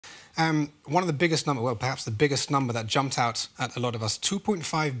One of the biggest number, well, perhaps the biggest number that jumped out at a lot of us,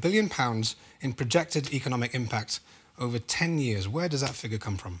 £2.5 billion in projected economic impact over 10 years. Where does that figure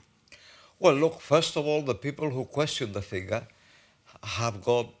come from? Well, look, first of all, the people who question the figure have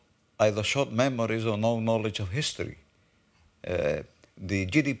got either short memories or no knowledge of history. The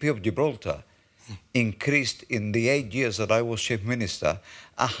GDP of Gibraltar increased in the 8 years that I was chief minister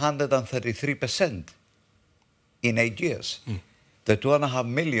 133% in 8 years. The 2.5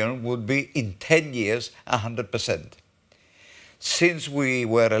 million would be in 10 years 100%. Since we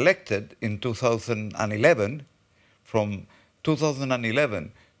were elected in 2011, from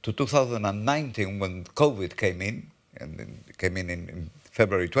 2011 to 2019 when COVID came in, and it came in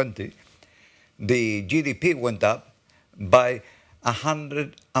February 20, the GDP went up by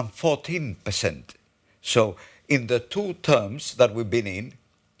 114%. So in the 2 terms that we've been in,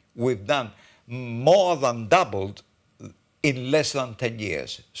 we've done more than doubled in less than 10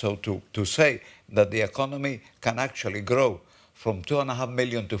 years. So to say that the economy can actually grow from 2.5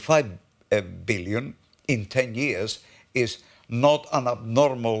 million to 5 billion in 10 years is not an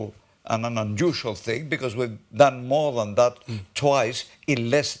abnormal and an unusual thing, because we've done more than that twice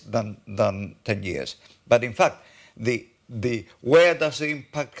in less than 10 years. But in fact, where does the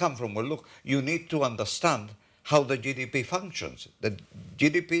impact come from? Well, look, you need to understand how the GDP functions. The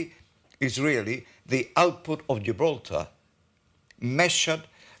GDP is really the output of Gibraltar measured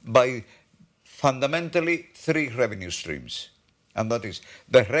by fundamentally 3 revenue streams. And that is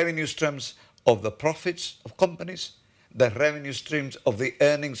the revenue streams of the profits of companies, the revenue streams of the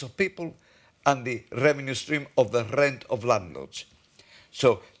earnings of people, and the revenue stream of the rent of landlords.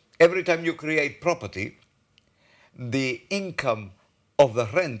 So every time you create property, the income of the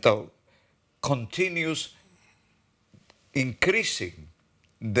rental continues increasing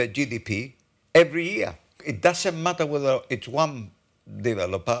the GDP every year. It doesn't matter whether it's one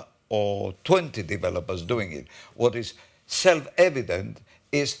developer or 20 developers doing it. What is self-evident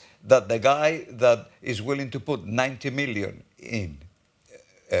is that the guy that is willing to put 90 million in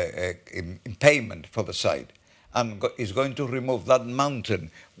payment for the site and is going to remove that mountain,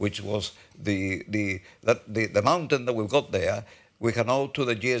 which was the mountain that we've got there, we can owe to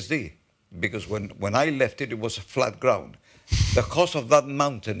the GSD, because when I left it, it was a flat ground. The cost of that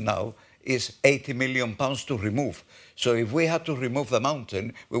mountain now is £80 million to remove. So if we had to remove the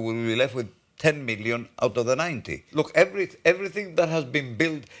mountain, we would be left with 10 million out of the 90. Look, everything that has been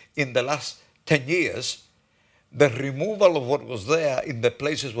built in the last 10 years, the removal of what was there in the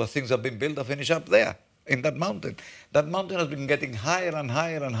places where things have been built are finished up there, in that mountain. That mountain has been getting higher and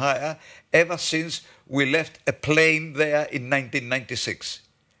higher and higher ever since we left a plane there in 1996.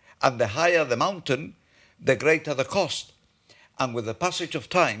 And the higher the mountain, the greater the cost. And with the passage of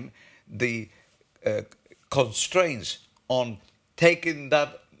time, the constraints on taking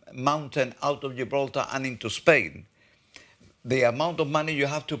that mountain out of Gibraltar and into Spain, the amount of money you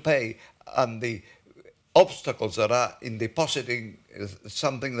have to pay and the obstacles that are in depositing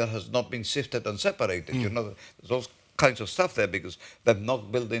something that has not been sifted and separated. You know, there's all kinds of stuff there because they've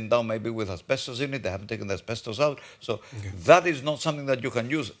knocked building down maybe with asbestos in it, they haven't taken the asbestos out. So that is not something that you can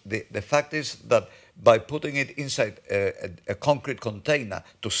use. The fact is that by putting it inside a concrete container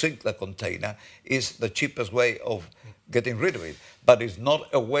to sink the container is the cheapest way of getting rid of it. But it's not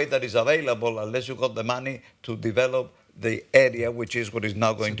a way that is available unless you've got the money to develop the area, which is what is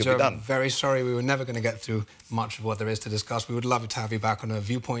now going to be done. Very sorry, we were never going to get through much of what there is to discuss. We would love to have you back on a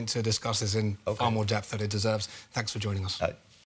Viewpoint to discuss this in far more depth than it deserves. Thanks for joining us.